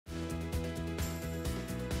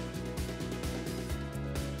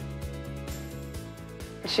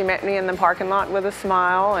She met me in the parking lot with a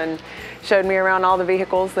smile and showed me around all the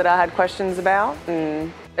vehicles that I had questions about,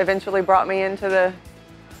 and eventually brought me into the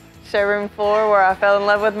showroom floor where I fell in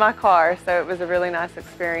love with my car. So it was a really nice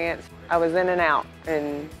experience. I was in and out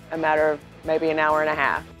in a matter of maybe an hour and a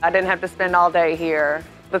half. I didn't have to spend all day here.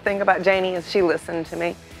 The thing about Janie is she listened to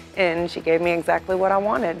me and she gave me exactly what I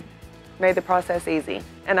wanted. Made the process easy.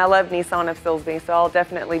 And I love Nissan of Silsbee, so I'll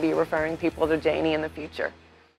definitely be referring people to Janie in the future.